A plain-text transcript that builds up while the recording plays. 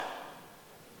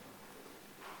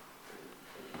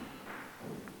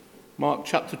Mark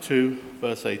chapter 2,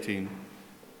 verse 18.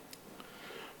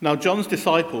 Now John's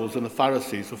disciples and the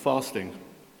Pharisees were fasting.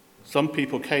 Some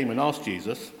people came and asked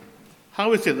Jesus,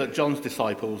 "How is it that John's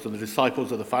disciples and the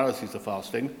disciples of the Pharisees are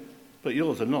fasting, but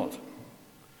yours are not?"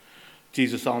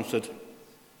 Jesus answered,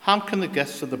 "How can the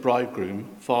guests of the bridegroom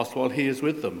fast while he is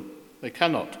with them? They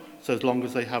cannot, so long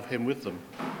as they have him with them.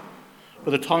 But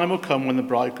the time will come when the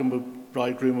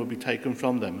bridegroom will be taken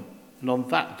from them, and on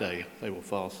that day they will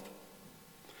fast.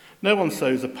 No one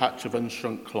sews a patch of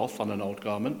unshrunk cloth on an old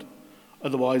garment,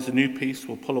 otherwise the new piece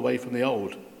will pull away from the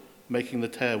old, making the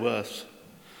tear worse.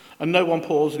 And no one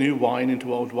pours new wine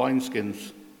into old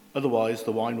wineskins, otherwise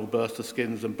the wine will burst the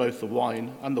skins, and both the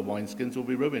wine and the wineskins will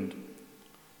be ruined.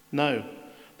 No,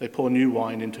 they pour new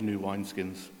wine into new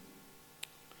wineskins."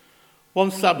 One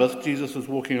Sabbath, Jesus was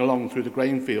walking along through the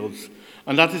grain fields,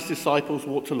 and as his disciples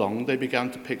walked along, they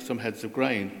began to pick some heads of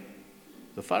grain.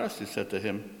 The Pharisees said to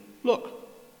him, "Look,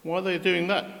 why are they doing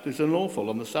that? It is unlawful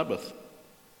on the Sabbath."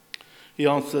 He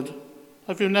answered,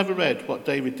 "Have you never read what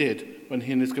David did when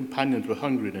he and his companions were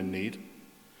hungry and in need?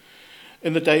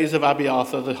 In the days of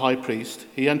Abiathar the high priest,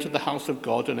 he entered the house of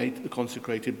God and ate the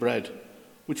consecrated bread,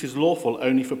 which is lawful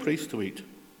only for priests to eat.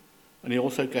 And he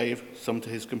also gave some to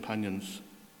his companions.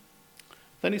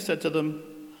 Then he said to them,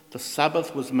 'The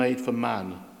Sabbath was made for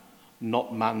man,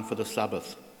 not man for the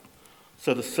Sabbath.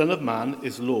 So the Son of Man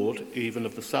is Lord even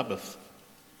of the Sabbath.'"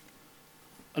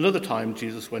 Another time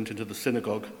Jesus went into the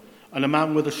synagogue, and a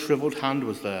man with a shriveled hand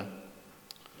was there.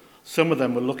 Some of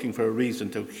them were looking for a reason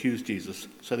to accuse Jesus,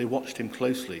 so they watched him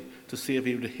closely to see if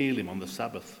he would heal him on the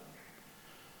Sabbath.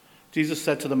 Jesus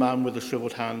said to the man with the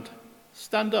shriveled hand,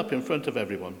 "Stand up in front of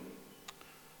everyone."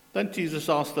 Then Jesus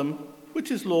asked them,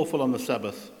 "Which is lawful on the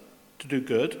Sabbath, to do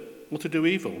good or to do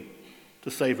evil,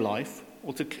 to save life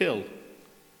or to kill?"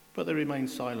 But they remained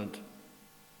silent.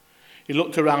 He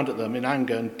looked around at them in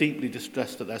anger and deeply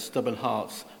distressed at their stubborn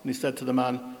hearts, and he said to the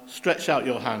man, "Stretch out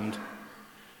your hand."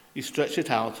 He stretched it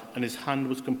out, and his hand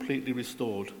was completely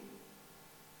restored.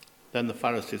 Then the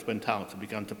Pharisees went out and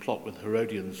began to plot with the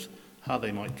Herodians how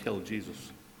they might kill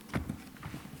Jesus.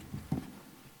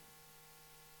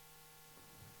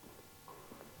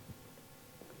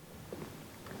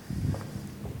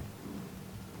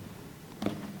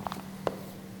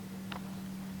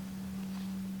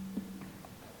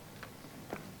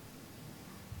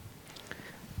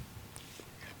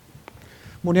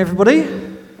 Morning, everybody.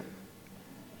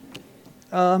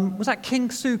 Was that King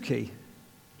Suki?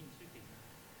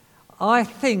 I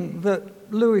think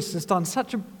that Lewis has done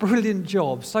such a brilliant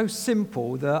job, so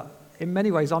simple that in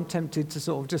many ways I'm tempted to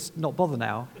sort of just not bother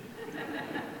now.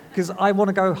 Because I want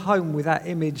to go home with that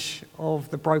image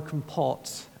of the broken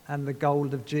pot and the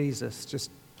gold of Jesus, just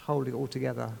holding it all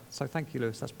together. So thank you,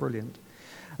 Lewis, that's brilliant.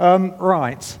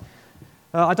 Right.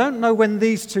 I don't know when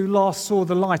these two last saw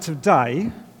the light of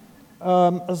day.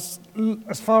 As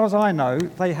far as I know,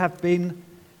 they have been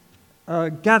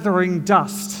gathering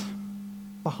dust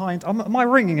behind... Am I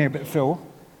ringing a bit, Phil?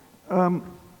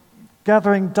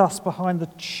 Gathering dust behind the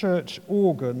church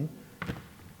organ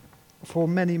for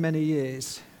many, many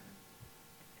years.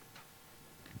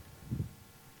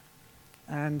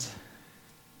 And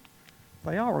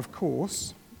they are, of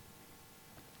course,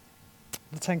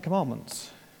 the Ten Commandments.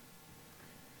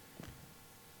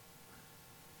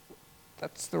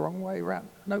 That's the wrong way round.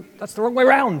 No, that's the wrong way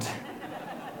round.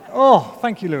 Oh,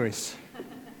 thank you, Lewis.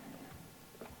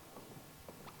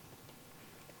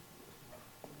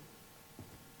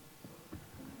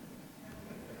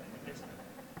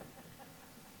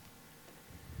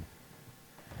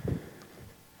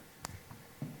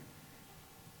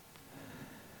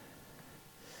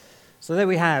 So there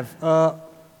we have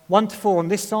 1 to 4 on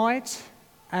this side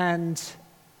and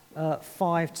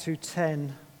 5 to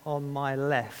 10 on my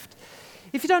left.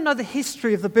 If you don't know the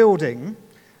history of the building,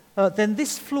 then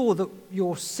this floor that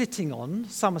you're sitting on,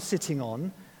 some are sitting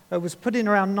on, was put in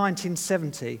around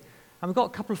 1970. And we've got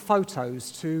a couple of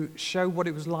photos to show what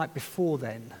it was like before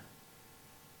then.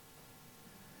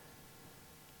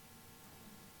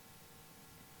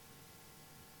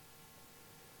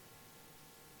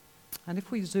 And if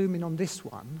we zoom in on this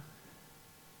one,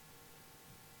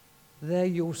 there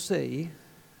you'll see,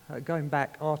 going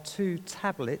back, are 2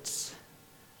 tablets,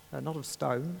 not of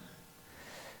stone,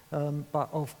 but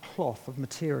of cloth, of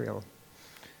material.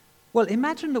 Well,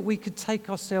 imagine that we could take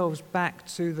ourselves back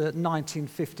to the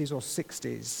 1950s or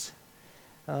 60s,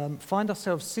 find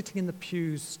ourselves sitting in the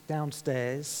pews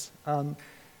downstairs,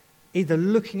 either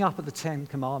looking up at the Ten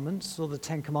Commandments or the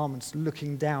Ten Commandments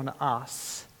looking down at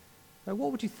us.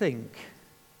 What would you think?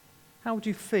 How would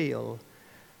you feel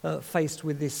faced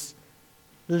with this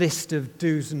list of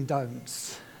do's and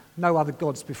don'ts No other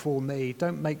gods before me.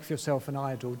 Don't make for yourself an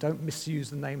idol. Don't misuse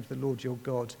the name of the Lord your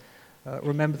God.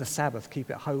 Remember the Sabbath, keep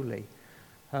it holy.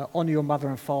 Honor your mother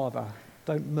and father.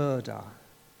 Don't murder.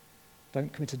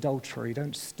 Don't commit adultery.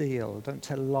 Don't steal. Don't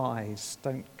tell lies.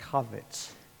 Don't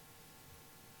covet.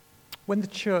 When the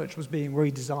church was being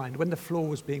redesigned, when the floor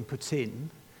was being put in,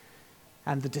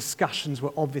 and the discussions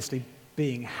were obviously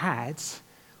being had,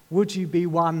 would you be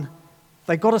one,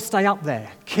 they've got to stay up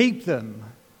there, keep them,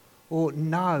 or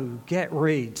no, get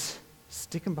rid,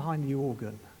 stick them behind the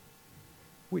organ?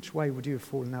 Which way would you have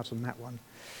fallen out on that one?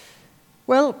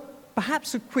 Well,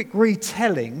 perhaps a quick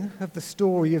retelling of the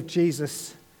story of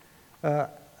Jesus,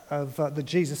 that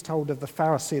Jesus told of the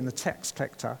Pharisee and the tax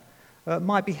collector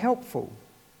might be helpful.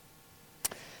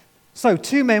 So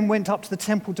 2 men went up to the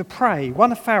temple to pray,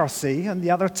 one a Pharisee and the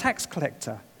other a tax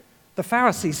collector. The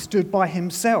Pharisee stood by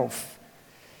himself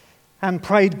and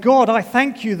prayed, God, I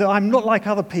thank you that I'm not like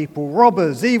other people,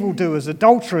 robbers, evildoers,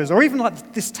 adulterers, or even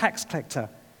like this tax collector.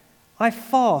 I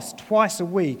fast twice a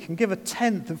week and give a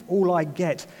tenth of all I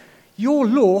get. Your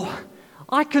law,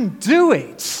 I can do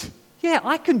it. Yeah,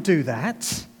 I can do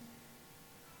that.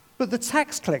 But the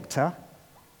tax collector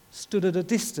stood at a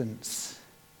distance.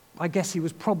 I guess he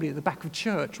was probably at the back of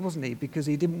church, wasn't he? Because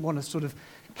he didn't want to sort of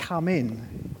come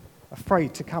in,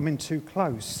 afraid to come in too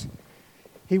close.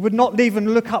 He would not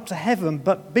even look up to heaven,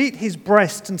 but beat his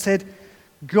breast and said,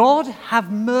 God,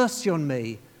 have mercy on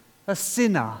me, a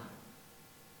sinner.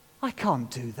 I can't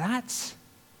do that.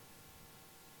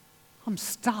 I'm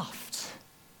stuffed.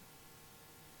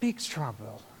 Big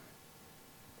trouble.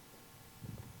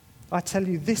 I tell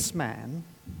you, this man,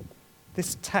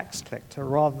 this tax collector,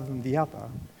 rather than the other,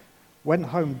 went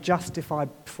home justified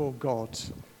before God.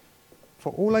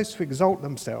 For all those who exalt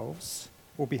themselves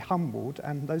will be humbled,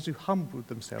 and those who humble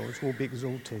themselves will be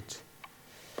exalted.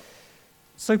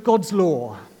 So God's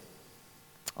law.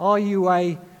 Are you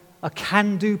a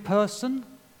can-do person,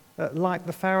 like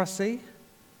the Pharisee,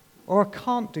 or a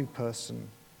can't-do person,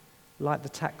 like the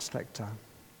tax collector?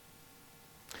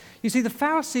 You see, the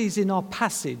Pharisees in our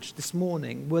passage this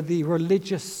morning were the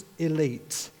religious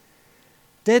elite,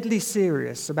 deadly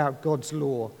serious about God's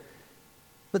law.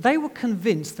 But they were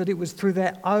convinced that it was through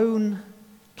their own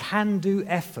can-do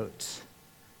effort,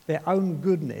 their own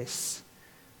goodness,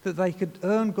 that they could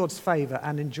earn God's favour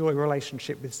and enjoy a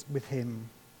relationship with Him.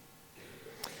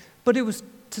 But it was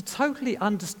to totally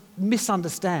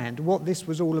misunderstand what this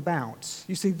was all about.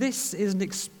 You see, this is an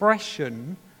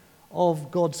expression of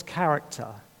God's character,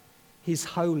 His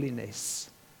holiness,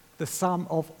 the sum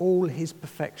of all His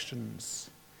perfections.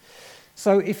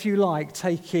 So if you like,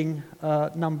 taking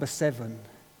number 7,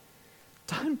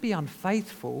 don't be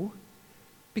unfaithful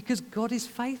because God is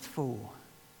faithful.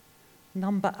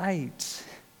 Number 8,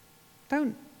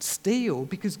 don't steal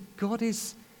because God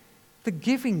is the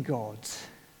giving God.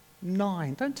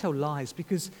 9, don't tell lies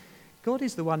because God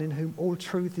is the one in whom all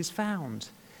truth is found.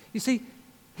 You see,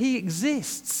 He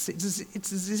exists.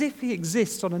 It's as if He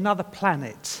exists on another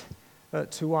planet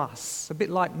to us, a bit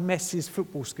like Messi's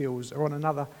football skills are on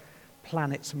another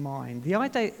planet to mine. The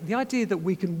idea that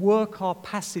we can work our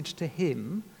passage to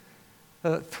Him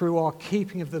through our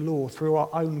keeping of the law, through our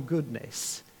own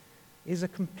goodness, is a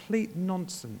complete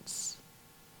nonsense.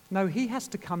 No, He has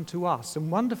to come to us,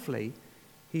 and wonderfully,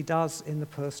 He does in the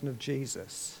person of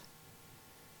Jesus.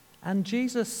 And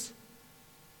Jesus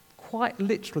quite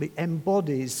literally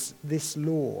embodies this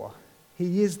law.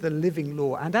 He is the living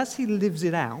law, and as He lives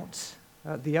it out,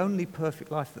 the only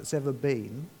perfect life that's ever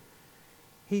been,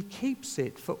 He keeps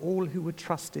it for all who would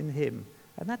trust in Him,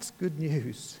 and that's good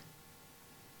news.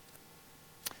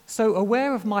 So,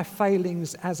 aware of my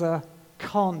failings as a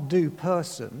can't-do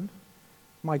person,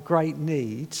 my great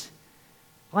need,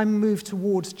 I move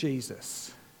towards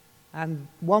Jesus. And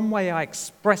one way I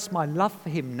express my love for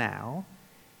Him now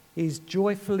is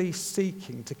joyfully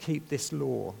seeking to keep this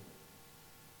law.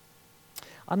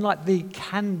 Unlike the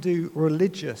can-do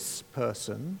religious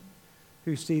person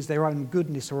who sees their own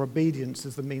goodness or obedience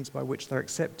as the means by which they're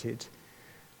accepted,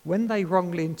 when they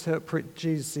wrongly interpret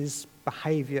Jesus'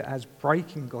 behaviour as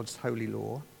breaking God's holy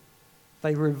law,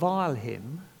 they revile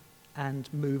Him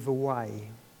and move away.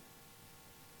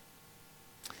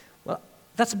 Well,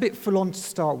 that's a bit full on to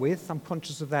start with, I'm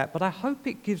conscious of that, but I hope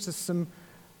it gives us some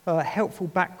helpful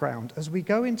background as we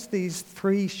go into these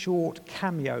 3 short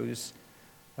cameos,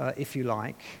 if you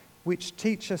like, which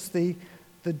teach us the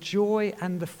joy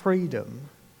and the freedom,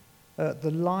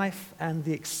 the life and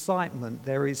the excitement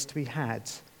there is to be had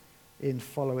in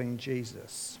following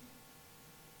Jesus.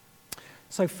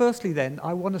 So firstly then,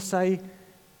 I want to say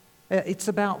it's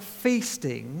about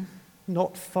feasting,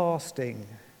 not fasting.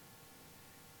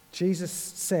 Jesus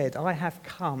said, "I have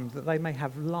come that they may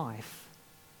have life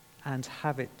and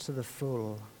have it to the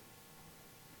full."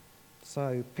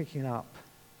 So, picking up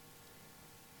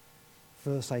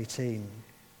verse 18.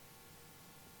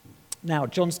 Now,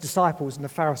 John's disciples and the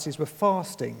Pharisees were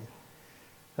fasting.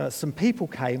 Some people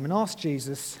came and asked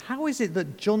Jesus, "How is it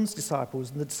that John's disciples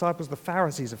and the disciples of the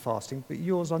Pharisees are fasting, but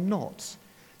yours are not?"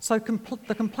 So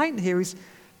the complaint here is,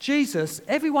 Jesus,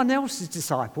 everyone else's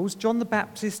disciples, John the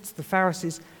Baptist, the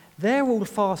Pharisees, they're all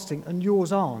fasting and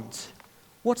yours aren't.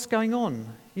 What's going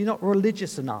on? You're not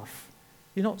religious enough.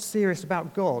 You're not serious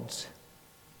about God.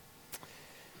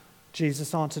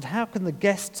 Jesus answered, "How can the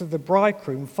guests of the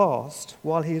bridegroom fast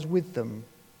while he is with them?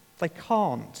 They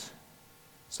can't,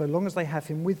 so long as they have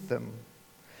him with them.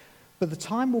 But the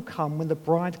time will come when the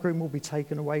bridegroom will be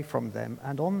taken away from them,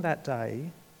 and on that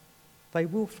day they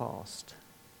will fast."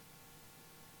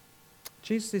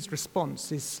 Jesus'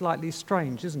 response is slightly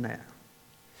strange, isn't it?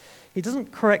 He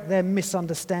doesn't correct their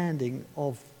misunderstanding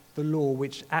of the law,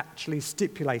 which actually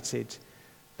stipulated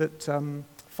that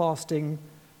fasting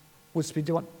was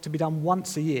to be done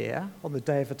once a year on the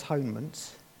Day of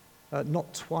Atonement,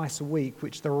 not twice a week,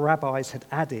 which the rabbis had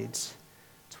added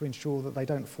to ensure that they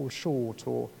don't fall short,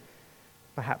 or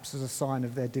perhaps as a sign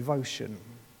of their devotion.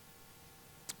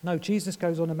 No, Jesus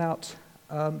goes on about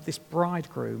this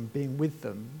bridegroom being with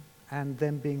them and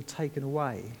them being taken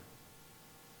away.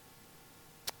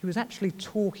 He was actually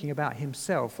talking about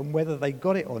himself, and whether they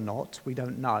got it or not, we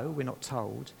don't know, we're not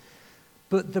told.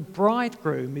 But the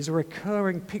bridegroom is a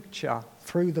recurring picture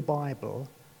through the Bible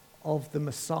of the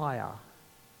Messiah,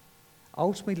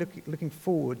 ultimately looking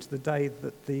forward to the day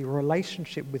that the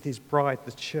relationship with his bride,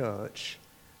 the church,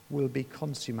 will be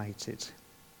consummated.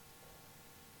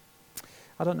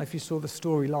 I don't know if you saw the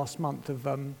story last month of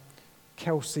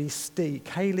Kaylee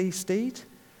Steed.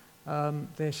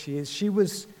 There she is. She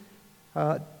was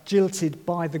jilted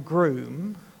by the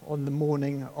groom on the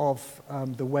morning of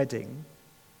the wedding,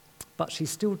 but she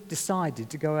still decided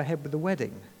to go ahead with the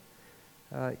wedding.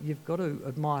 You've got to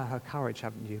admire her courage,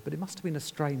 haven't you? But it must have been a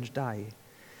strange day,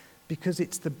 because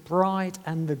it's the bride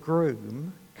and the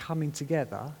groom coming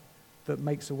together that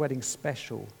makes a wedding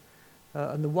special.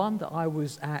 And the one that I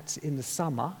was at in the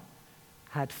summer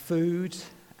had food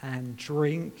and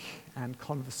drink and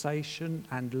conversation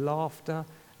and laughter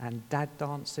and dad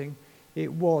dancing.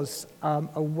 It was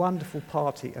a wonderful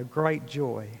party, a great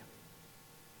joy.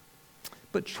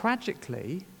 But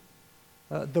tragically,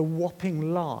 the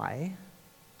whopping lie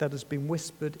that has been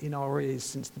whispered in our ears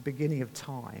since the beginning of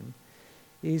time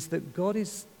is that God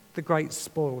is the great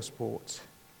spoil sport.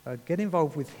 Get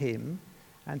involved with him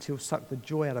and he'll suck the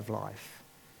joy out of life.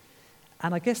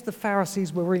 And I guess the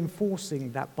Pharisees were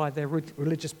reinforcing that by their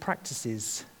religious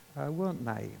practices, weren't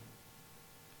they?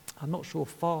 I'm not sure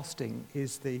fasting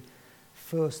is the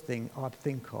first thing I'd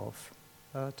think of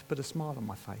to put a smile on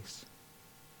my face.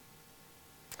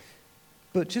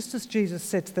 But just as Jesus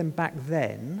said to them back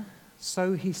then,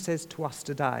 so he says to us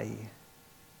today,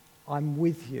 "I'm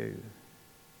with you.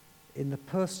 In the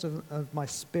person of my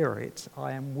Spirit,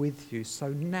 I am with you." So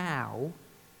now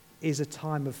is a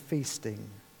time of feasting,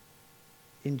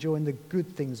 enjoying the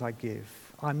good things I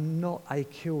give. I'm not a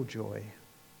killjoy.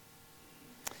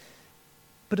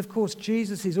 But of course,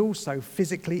 Jesus is also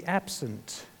physically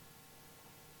absent.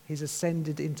 He's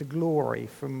ascended into glory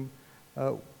from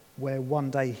where one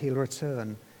day he'll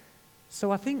return. So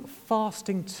I think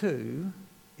fasting too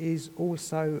is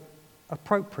also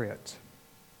appropriate.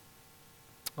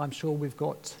 I'm sure we've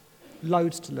got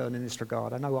loads to learn in this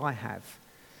regard. I know I have.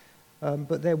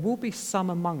 But there will be some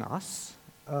among us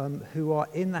who are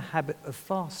in the habit of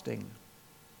fasting,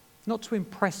 not to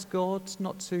impress God,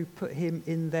 not to put him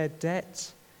in their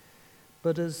debt,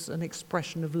 but as an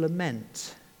expression of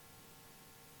lament.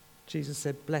 Jesus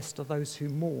said, "Blessed are those who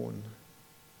mourn."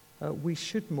 We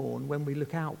should mourn when we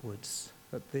look outwards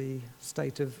at the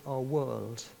state of our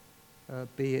world,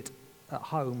 be it at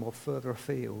home or further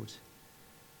afield.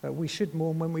 We should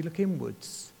mourn when we look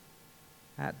inwards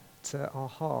at our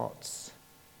hearts,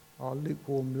 our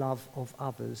lukewarm love of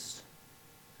others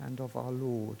and of our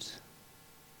Lord.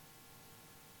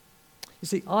 You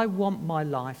see, I want my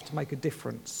life to make a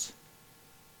difference,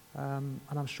 and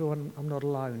I'm sure I'm not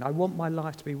alone. I want my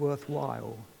life to be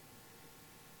worthwhile.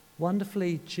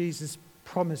 Wonderfully, Jesus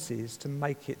promises to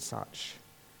make it such.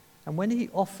 And when he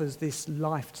offers this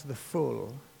life to the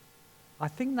full, I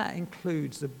think that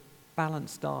includes a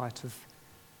balanced diet of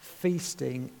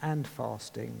feasting and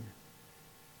fasting,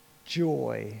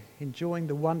 joy, enjoying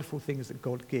the wonderful things that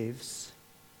God gives,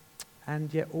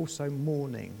 and yet also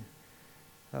mourning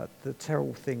the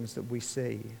terrible things that we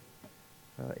see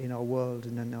in our world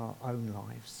and in our own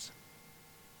lives.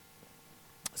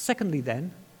 Secondly,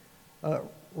 then,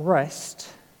 rest,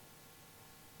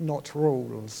 not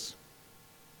rules.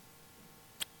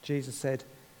 Jesus said,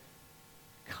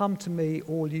 "Come to me,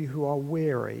 all you who are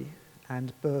weary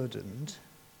and burdened,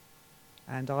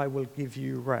 and I will give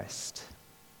you rest."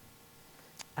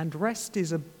 And rest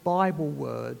is a Bible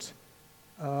word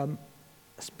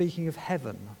speaking of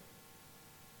heaven.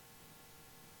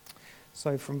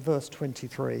 So from verse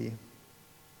 23,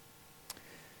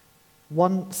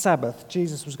 one Sabbath,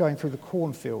 Jesus was going through the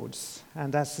cornfields,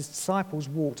 and as his disciples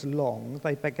walked along,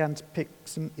 they began to pick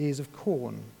some ears of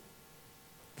corn.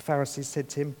 The Pharisees said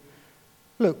to him,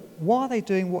 "Look, why are they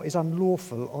doing what is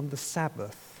unlawful on the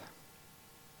Sabbath?"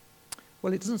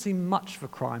 Well, it doesn't seem much of a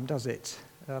crime, does it?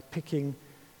 Picking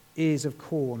ears of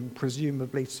corn,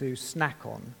 presumably to snack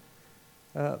on.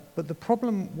 But the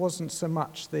problem wasn't so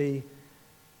much the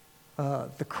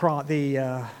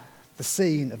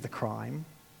scene of the crime,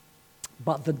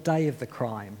 but the day of the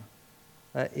crime.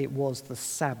 It was the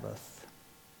Sabbath.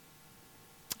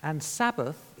 And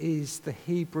Sabbath is the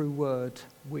Hebrew word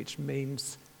which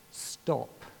means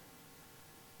stop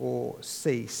or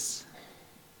cease,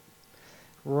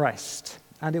 rest.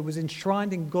 And it was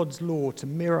enshrined in God's law to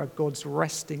mirror God's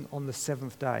resting on the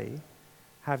seventh day,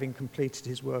 having completed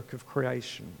his work of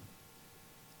creation.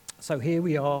 So here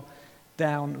we are,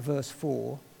 down verse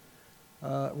 4.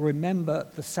 Remember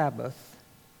the Sabbath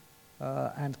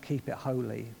and keep it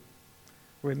holy.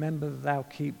 Remember thou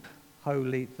keep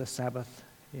holy the Sabbath,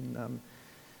 in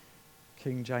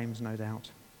King James, no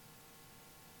doubt.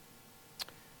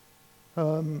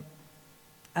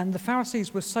 And the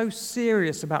Pharisees were so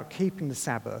serious about keeping the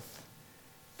Sabbath,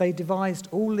 they devised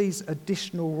all these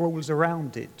additional rules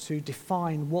around it to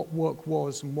define what work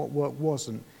was and what work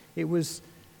wasn't. It was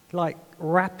like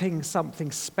wrapping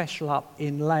something special up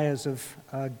in layers of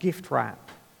gift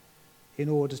wrap in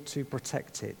order to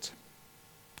protect it.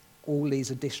 All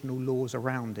these additional laws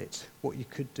around it, what you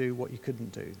could do, what you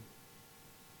couldn't do.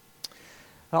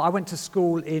 I went to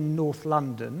school in North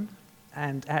London,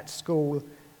 and at school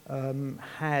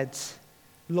had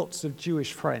lots of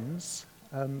Jewish friends,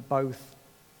 both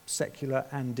secular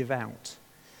and devout.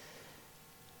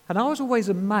 And I was always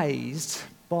amazed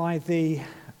by the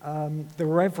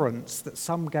reverence that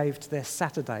some gave to their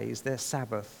Saturdays, their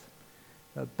Sabbath.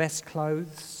 Best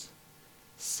clothes,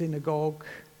 synagogue,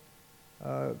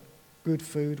 good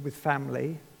food with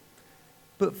family.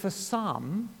 But for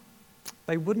some,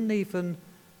 they wouldn't even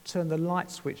turn the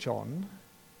light switch on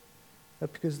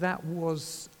because that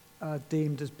was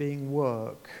deemed as being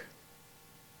work.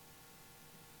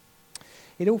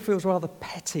 It all feels rather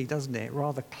petty, doesn't it?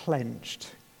 Rather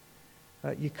clenched.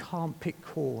 You can't pick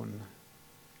corn.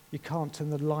 You can't turn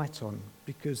the light on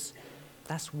because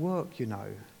that's work, you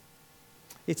know.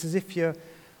 It's as if you're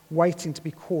waiting to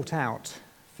be caught out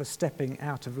for stepping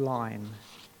out of line.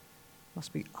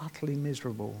 Must be utterly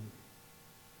miserable.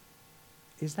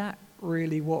 Is that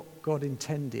really what God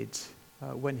intended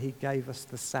when he gave us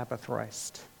the Sabbath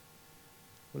rest?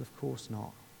 Well, of course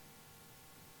not.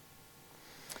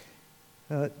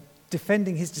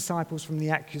 Defending his disciples from the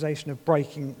accusation of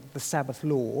breaking the Sabbath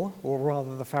law, or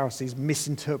rather the Pharisees'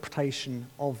 misinterpretation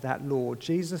of that law,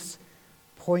 Jesus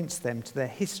points them to their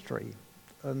history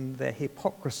and their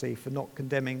hypocrisy for not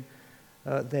condemning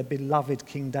their beloved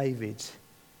King David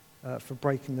for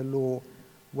breaking the law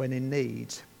when in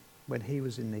need, when he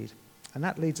was in need. And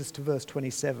that leads us to verse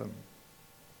 27.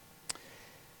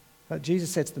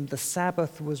 Jesus said to them, "The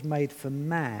Sabbath was made for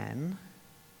man,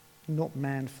 not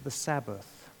man for the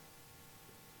Sabbath."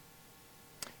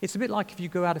 It's a bit like if you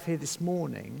go out of here this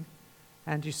morning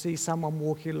and you see someone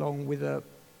walking along with a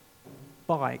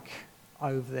bike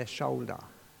over their shoulder.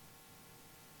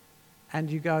 And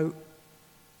you go,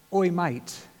 "Oi,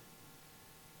 mate,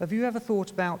 have you ever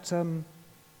thought about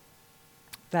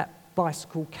that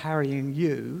bicycle carrying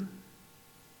you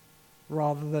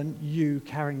rather than you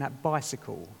carrying that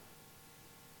bicycle?"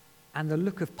 And the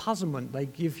look of puzzlement they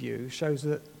give you shows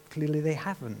that clearly they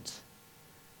haven't.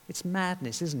 It's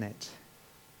madness, isn't it?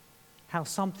 How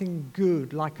something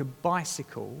good like a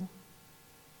bicycle,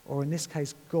 or in this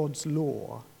case God's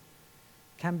law,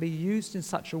 can be used in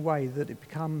such a way that it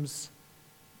becomes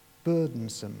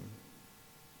burdensome.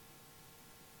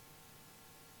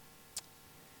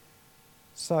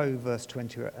 So, verse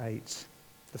 28,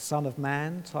 the Son of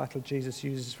Man, title Jesus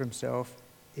uses for himself,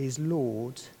 is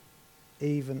Lord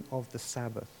even of the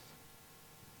Sabbath.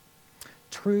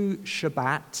 True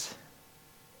Shabbat,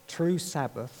 true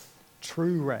Sabbath,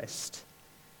 true rest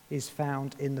is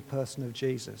found in the person of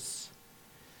Jesus.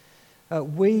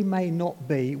 We may not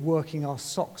be working our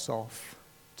socks off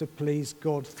to please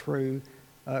God through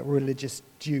religious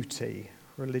duty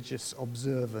religious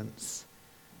observance.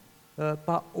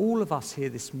 But all of us here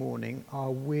this morning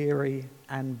are weary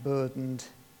and burdened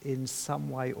in some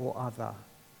way or other,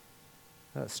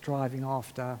 striving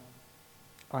after,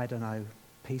 I don't know,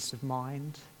 peace of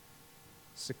mind,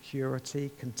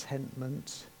 security,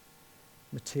 contentment,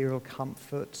 material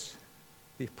comfort,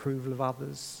 the approval of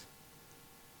others,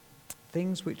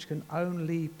 things which can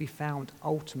only be found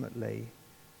ultimately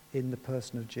in the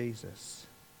person of Jesus.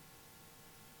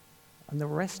 And the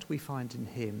rest we find in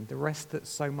him, the rest that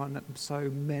so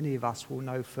many of us will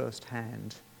know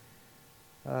firsthand,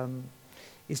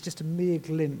 is just a mere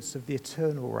glimpse of the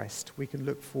eternal rest we can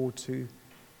look forward to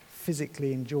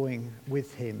physically enjoying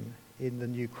with him in the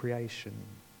new creation.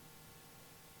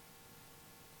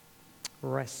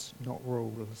 Rest, not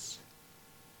rules.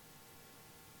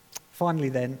 Finally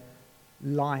then,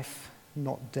 life,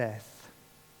 not death.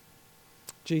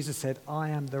 Jesus said, I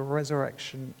am the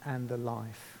resurrection and the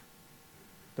life.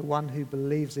 The one who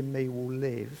believes in me will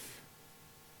live,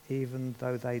 even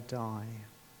though they die.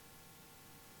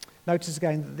 Notice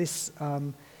again that this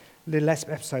little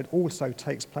episode also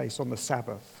takes place on the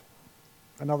Sabbath.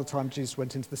 Another time Jesus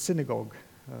went into the synagogue,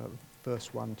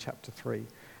 verse 1, chapter 3,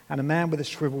 and a man with a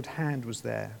shriveled hand was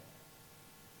there.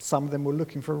 Some of them were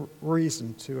looking for a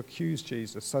reason to accuse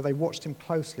Jesus, so they watched him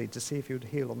closely to see if he would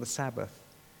heal on the Sabbath.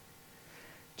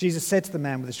 Jesus said to the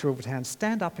man with the shriveled hand,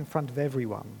 stand up in front of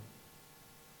everyone.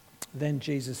 Then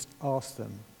Jesus asked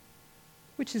them,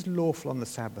 which is lawful on the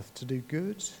Sabbath, to do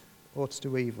good or to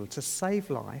do evil, to save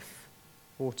life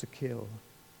or to kill?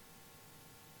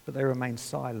 But they remained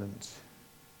silent.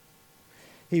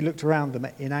 He looked around them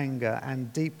in anger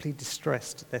and deeply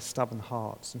distressed their stubborn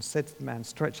hearts and said to the man,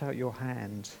 stretch out your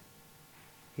hand.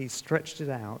 He stretched it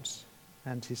out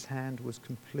and his hand was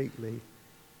completely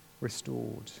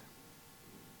restored.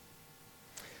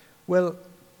 Well,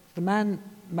 the man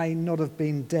may not have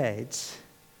been dead,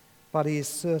 but he is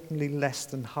certainly less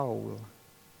than whole.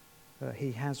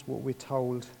 He has what we're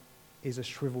told is a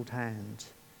shriveled hand.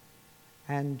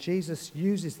 And Jesus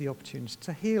uses the opportunity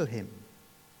to heal him.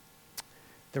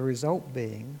 The result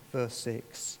being, verse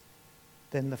 6,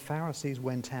 then the Pharisees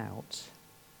went out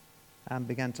and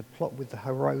began to plot with the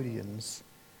Herodians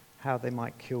how they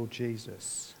might kill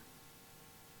Jesus.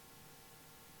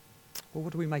 Well,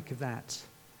 what do we make of that?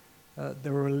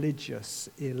 The religious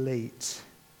elite,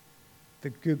 the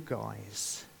good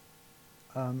guys,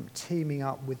 teaming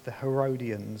up with the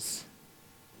Herodians,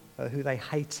 who they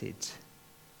hated,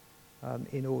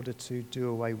 in order to do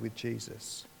away with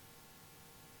Jesus.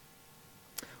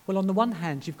 Well, on the one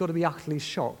hand, you've got to be utterly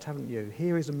shocked, haven't you?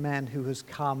 Here is a man who has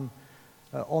come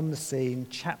on the scene,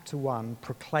 chapter 1,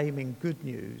 proclaiming good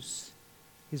news.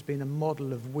 He's been a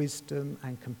model of wisdom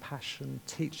and compassion,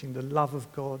 teaching the love of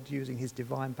God, using his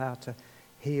divine power to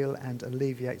heal and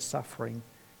alleviate suffering.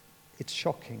 It's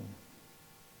shocking.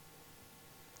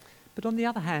 But on the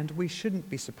other hand, we shouldn't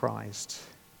be surprised.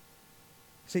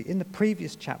 See, in the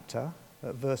previous chapter,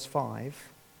 verse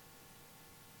 5,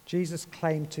 Jesus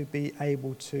claimed to be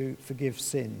able to forgive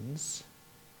sins,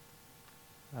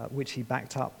 which he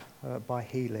backed up by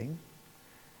healing,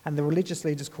 and the religious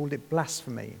leaders called it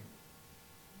blasphemy.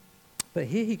 But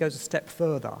here he goes a step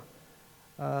further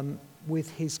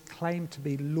with his claim to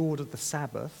be Lord of the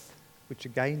Sabbath, which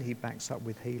again he backs up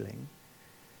with healing.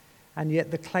 And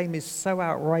yet the claim is so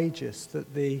outrageous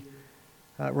that the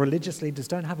religious leaders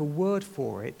don't have a word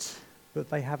for it, but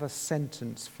they have a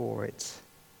sentence for it,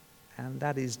 and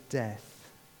that is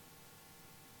death.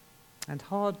 And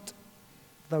hard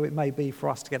though it may be for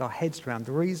us to get our heads around,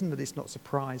 the reason that it's not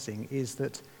surprising is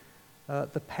that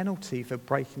the penalty for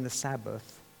breaking the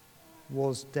Sabbath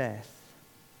was death.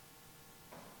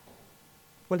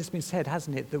 Well, it's been said,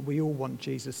 hasn't it, that we all want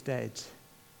Jesus dead.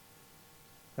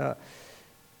 The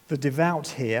devout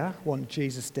here want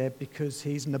Jesus dead because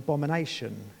he's an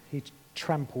abomination. He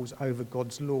tramples over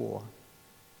God's law.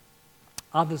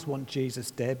 Others want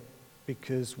Jesus dead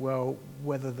because, well,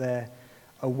 whether they're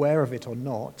aware of it or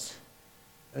not,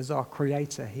 as our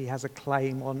Creator, he has a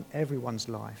claim on everyone's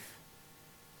life.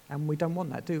 And we don't want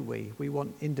that, do we? We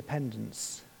want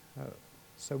independence.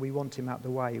 So we want him out the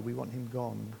way. We want him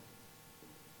gone.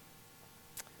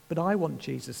 But I want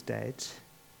Jesus dead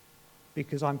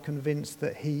because I'm convinced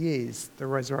that he is the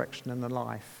resurrection and the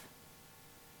life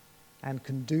and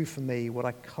can do for me what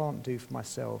I can't do for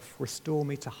myself, restore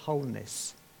me to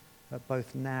wholeness,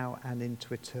 both now and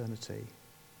into eternity.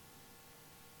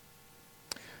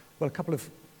 Well, a couple of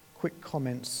quick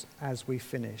comments as we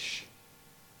finish.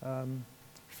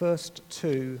 First,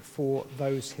 two for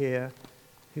those here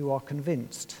who are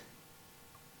convinced.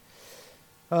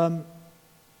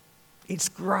 It's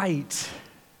great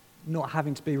not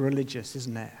having to be religious,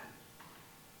 isn't it?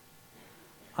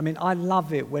 I mean, I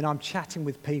love it when I'm chatting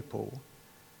with people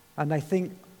and they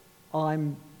think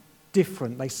I'm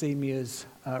different. They see me as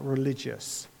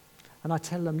religious. And I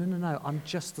tell them, no, I'm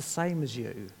just the same as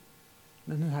you.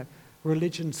 No,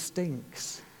 religion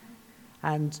stinks.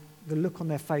 And the look on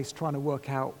their face trying to work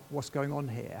out what's going on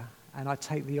here. And I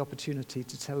take the opportunity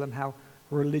to tell them how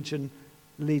religion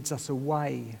leads us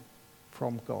away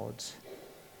from God,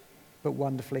 but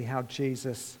wonderfully how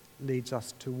Jesus leads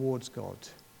us towards God.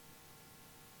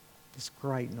 It's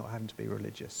great not having to be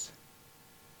religious.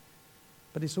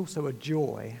 But it's also a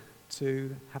joy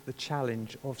to have the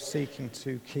challenge of seeking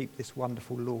to keep this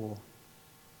wonderful law.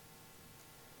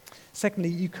 Secondly,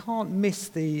 you can't miss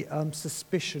the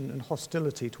suspicion and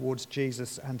hostility towards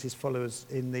Jesus and his followers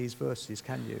in these verses,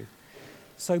 can you?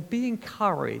 So be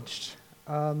encouraged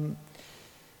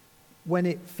when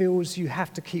it feels you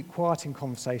have to keep quiet in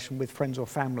conversation with friends or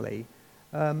family,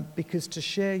 because to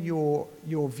share your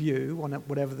view on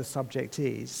whatever the subject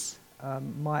is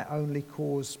might only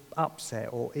cause upset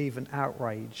or even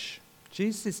outrage.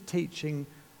 Jesus' teaching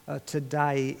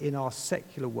today in our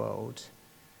secular world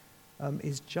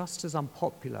is just as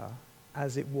unpopular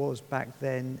as it was back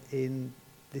then in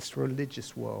this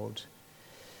religious world.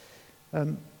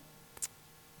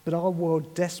 But our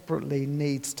world desperately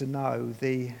needs to know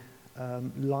the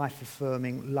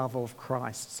life-affirming love of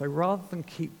Christ. So rather than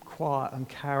keep quiet and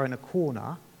cower in a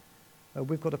corner,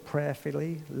 we've got to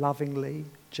prayerfully, lovingly,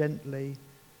 gently,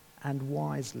 and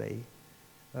wisely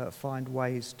find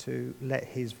ways to let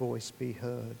his voice be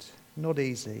heard. Not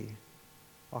easy.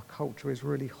 Our culture is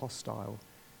really hostile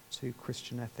to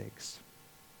Christian ethics.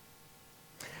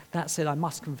 That said, I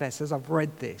must confess, as I've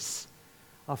read this,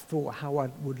 I've thought how I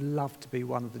would love to be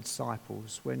one of the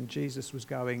disciples when Jesus was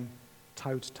going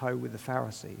toe-to-toe with the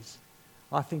Pharisees.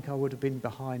 I think I would have been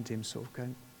behind him sort of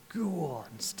going, go on,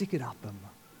 stick it up them.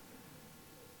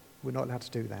 We're not allowed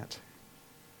to do that.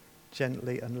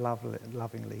 Gently and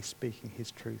lovingly speaking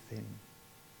his truth in.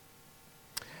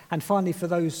 And finally, for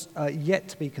those yet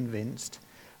to be convinced,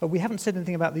 we haven't said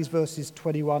anything about these verses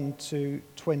 21 to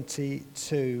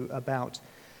 22 about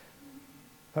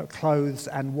clothes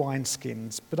and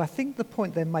wineskins. But I think the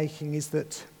point they're making is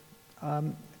that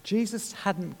Jesus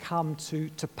hadn't come to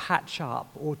patch up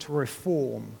or to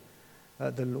reform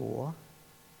the law.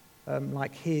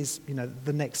 Like here's,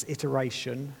 the next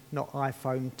iteration, not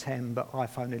iPhone 10, but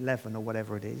iPhone 11 or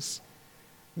whatever it is.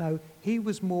 No, he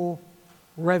was more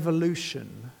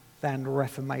revolution than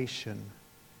reformation.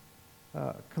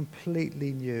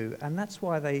 Completely new. And that's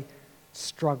why they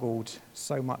struggled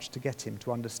so much to get him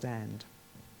to understand.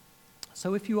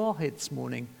 So if you are here this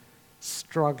morning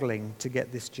struggling to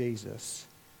get this Jesus,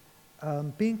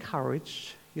 be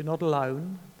encouraged. You're not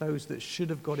alone. Those that should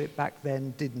have got it back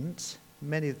then didn't.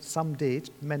 Some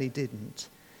did, many didn't.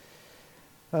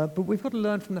 But we've got to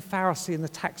learn from the Pharisee and the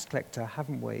tax collector,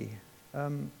 haven't we?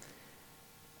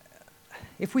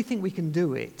 If we think we can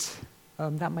do it,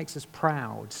 that makes us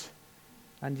proud.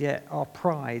 And yet our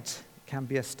pride can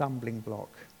be a stumbling block.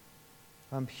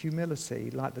 Humility,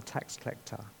 like the tax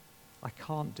collector. I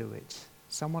can't do it.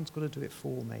 Someone's got to do it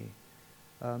for me.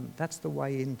 That's the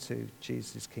way into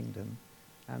Jesus' kingdom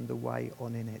and the way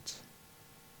on in it.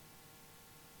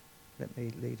 Let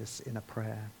me lead us in a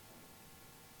prayer.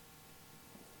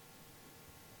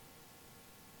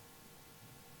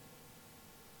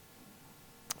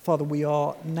 Father, we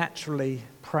are naturally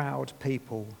proud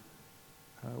people.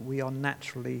 We are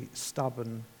naturally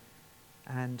stubborn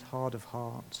and hard of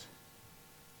heart.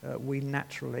 We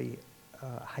naturally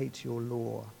hate your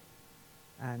law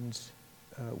and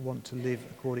want to live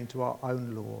according to our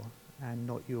own law and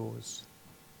not yours.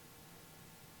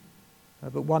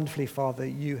 But wonderfully, Father,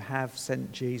 you have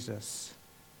sent Jesus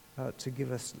to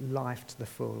give us life to the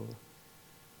full,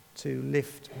 to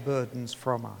lift burdens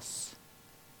from us,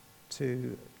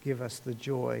 to give us the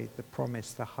joy, the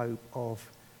promise, the hope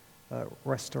of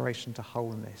restoration to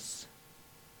wholeness,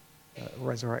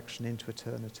 resurrection into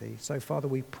eternity. So, Father,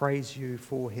 we praise you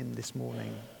for him this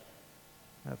morning.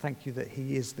 Thank you that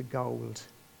he is the gold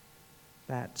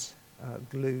that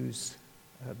glues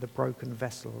the broken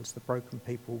vessels, the broken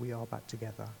people we are back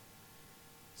together.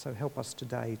 So help us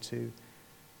today to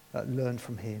learn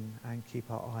from him and keep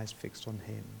our eyes fixed on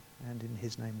him. And in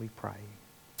his name we pray.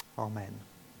 Amen.